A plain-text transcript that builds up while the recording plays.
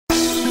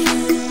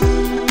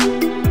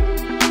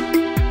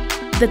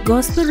the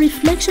Gospel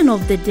reflection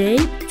of the day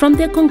from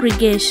the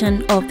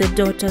congregation of the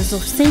Daughters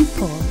of St.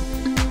 Paul.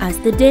 As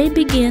the day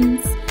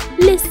begins,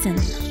 listen,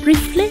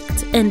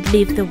 reflect, and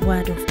live the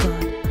Word of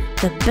God,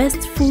 the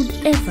best food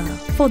ever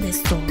for the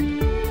soul.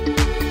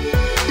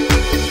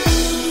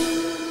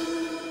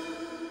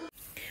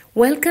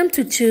 Welcome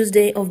to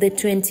Tuesday of the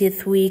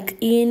 20th week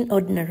in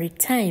Ordinary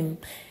Time.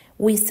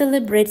 We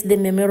celebrate the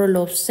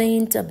memorial of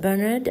Saint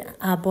Bernard,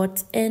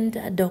 Abbot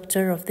and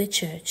Doctor of the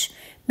Church.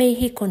 May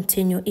he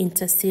continue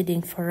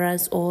interceding for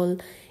us all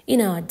in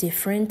our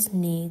different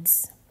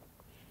needs.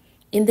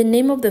 In the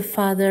name of the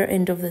Father,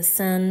 and of the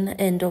Son,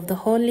 and of the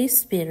Holy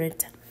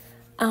Spirit.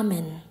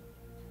 Amen.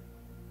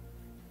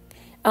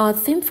 Our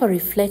theme for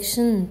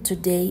reflection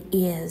today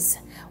is,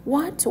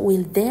 what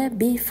will there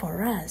be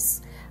for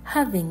us,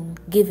 having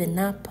given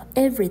up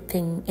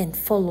everything and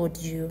followed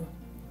you?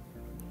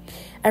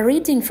 A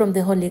reading from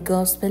the Holy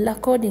Gospel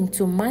according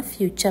to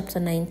Matthew chapter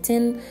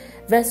 19,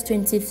 verse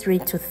 23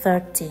 to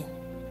 30.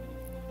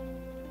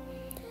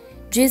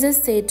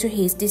 Jesus said to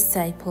his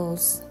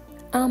disciples,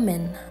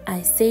 Amen,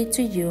 I say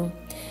to you,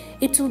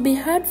 it will be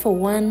hard for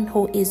one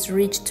who is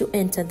rich to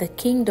enter the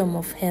kingdom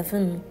of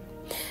heaven.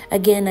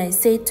 Again, I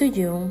say to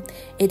you,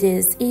 it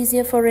is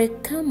easier for a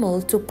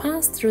camel to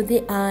pass through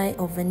the eye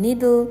of a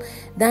needle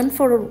than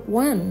for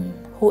one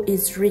who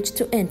is rich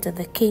to enter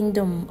the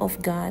kingdom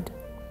of God.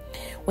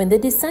 When the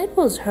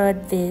disciples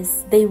heard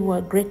this, they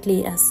were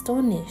greatly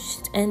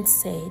astonished and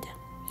said,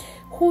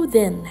 Who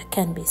then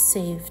can be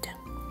saved?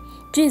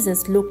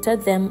 Jesus looked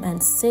at them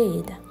and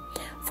said,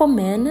 For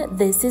men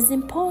this is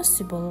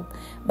impossible,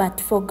 but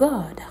for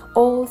God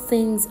all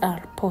things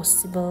are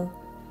possible.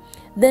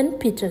 Then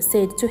Peter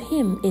said to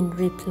him in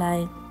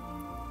reply,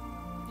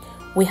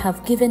 We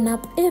have given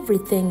up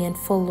everything and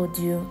followed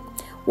you.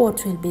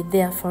 What will be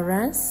there for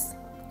us?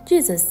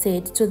 Jesus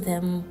said to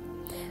them,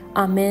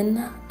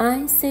 Amen,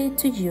 I say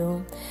to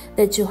you,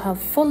 that you have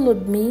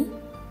followed me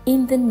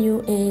in the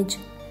new age.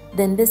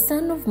 Then the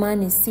Son of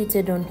Man is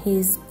seated on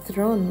his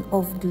throne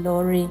of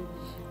glory.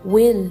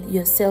 Will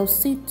yourselves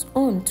sit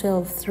on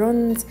 12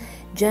 thrones,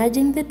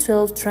 judging the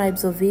 12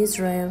 tribes of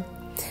Israel?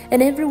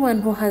 And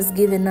everyone who has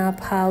given up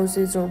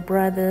houses or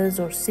brothers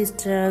or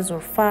sisters or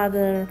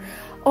father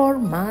or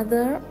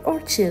mother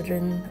or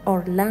children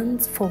or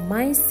lands for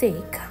my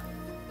sake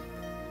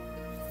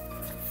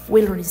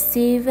will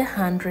receive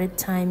 100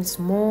 times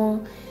more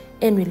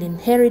and will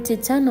inherit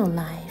eternal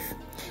life.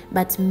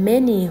 But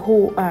many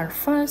who are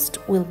first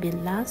will be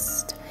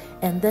last,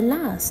 and the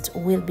last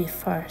will be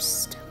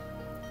first.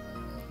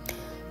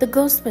 The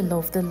Gospel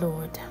of the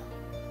Lord.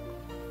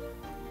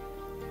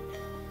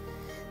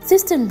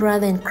 Sister and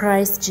brother in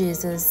Christ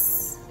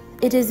Jesus,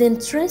 it is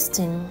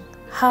interesting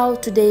how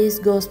today's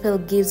Gospel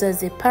gives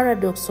us a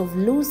paradox of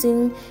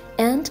losing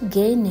and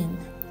gaining.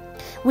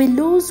 We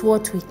lose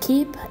what we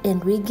keep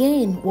and we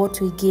gain what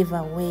we give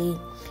away.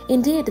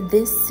 Indeed,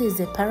 this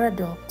is a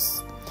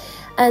paradox.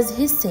 As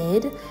he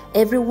said,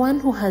 everyone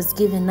who has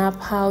given up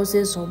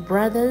houses or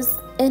brothers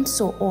and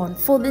so on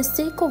for the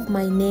sake of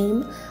my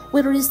name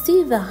will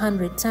receive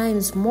 100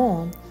 times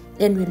more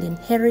and will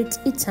inherit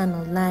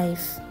eternal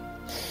life.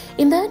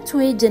 In that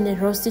way,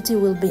 generosity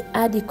will be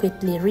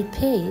adequately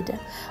repaid,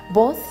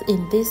 both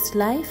in this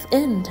life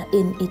and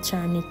in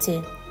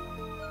eternity.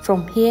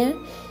 From here,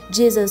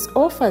 Jesus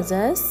offers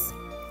us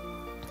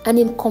an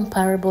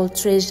incomparable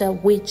treasure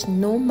which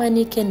no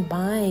money can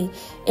buy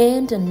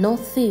and no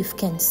thief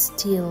can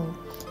steal.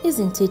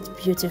 Isn't it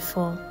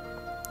beautiful?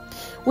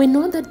 We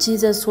know that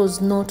Jesus was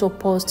not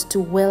opposed to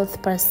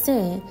wealth per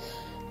se,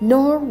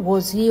 nor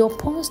was he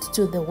opposed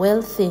to the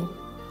wealthy.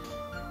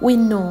 We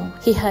know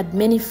he had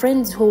many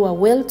friends who were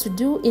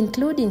well-to-do,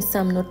 including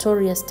some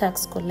notorious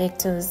tax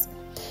collectors.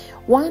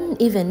 One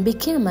even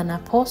became an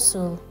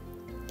apostle.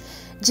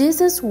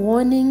 Jesus'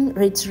 warning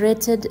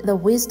reiterated the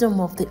wisdom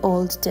of the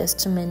Old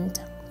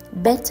Testament.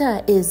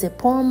 Better is a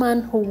poor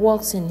man who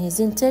walks in his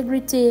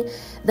integrity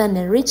than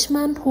a rich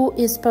man who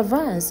is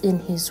perverse in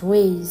his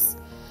ways.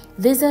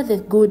 These are the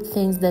good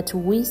things that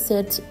we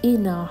set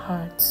in our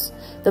hearts,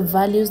 the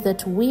values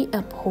that we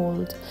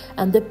uphold,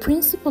 and the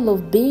principle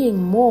of being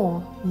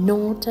more,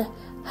 not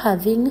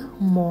having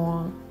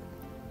more.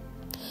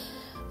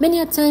 Many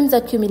a times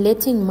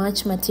accumulating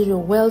much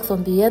material wealth,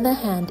 on the other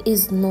hand,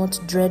 is not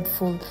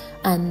dreadful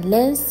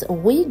unless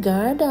we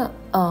guard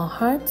our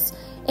hearts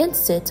and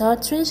set our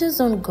treasures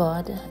on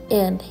God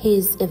and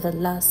his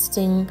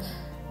everlasting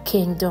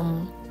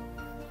kingdom.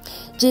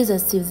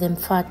 Jesus is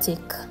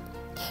emphatic.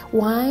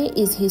 Why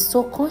is he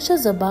so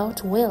cautious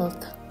about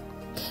wealth?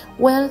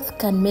 Wealth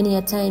can many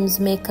a times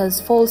make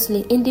us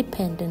falsely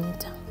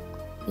independent.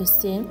 You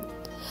see?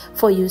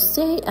 For you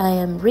say, I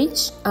am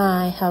rich,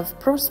 I have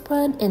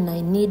prospered, and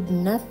I need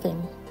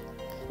nothing.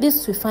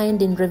 This we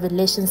find in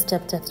Revelation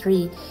chapter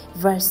 3,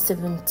 verse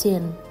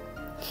 17.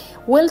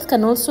 Wealth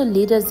can also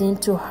lead us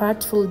into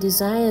hurtful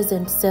desires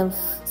and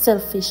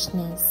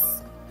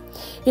selfishness.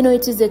 You know,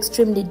 it is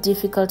extremely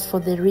difficult for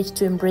the rich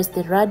to embrace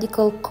the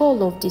radical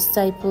call of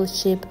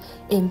discipleship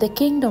in the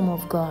kingdom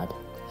of God.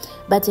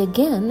 But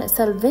again,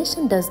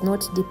 salvation does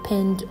not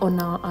depend on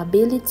our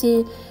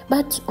ability,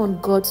 but on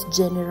God's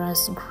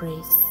generous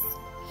grace.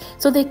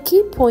 So the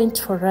key point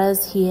for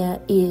us here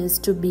is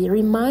to be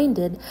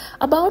reminded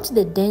about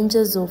the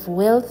dangers of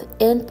wealth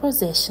and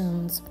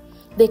possessions.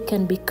 They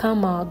can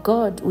become our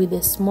God with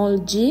a small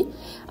g,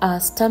 our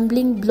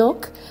stumbling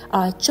block,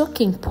 our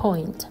choking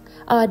point,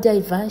 our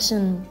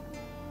diversion,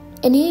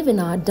 and even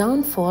our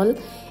downfall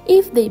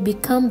if they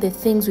become the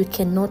things we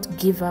cannot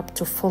give up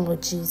to follow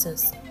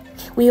Jesus.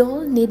 We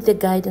all need the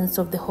guidance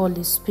of the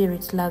Holy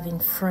Spirit, loving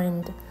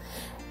friend,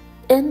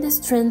 and the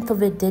strength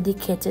of a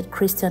dedicated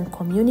Christian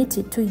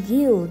community to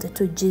yield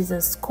to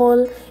Jesus'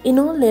 call in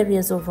all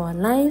areas of our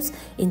lives,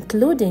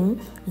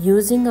 including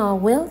using our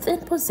wealth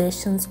and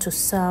possessions to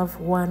serve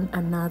one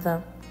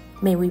another.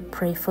 May we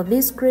pray for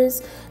this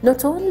grace,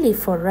 not only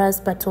for us,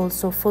 but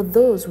also for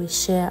those we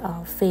share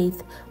our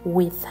faith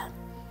with.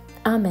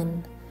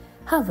 Amen.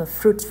 Have a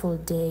fruitful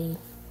day.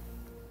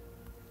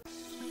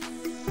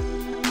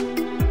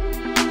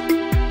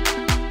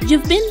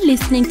 You've been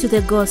listening to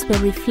the Gospel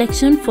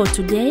Reflection for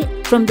today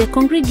from the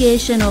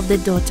Congregation of the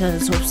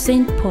Daughters of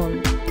St. Paul.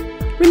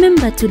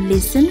 Remember to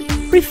listen,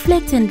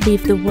 reflect and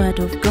live the Word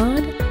of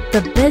God,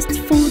 the best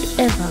food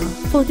ever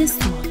for the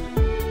soul.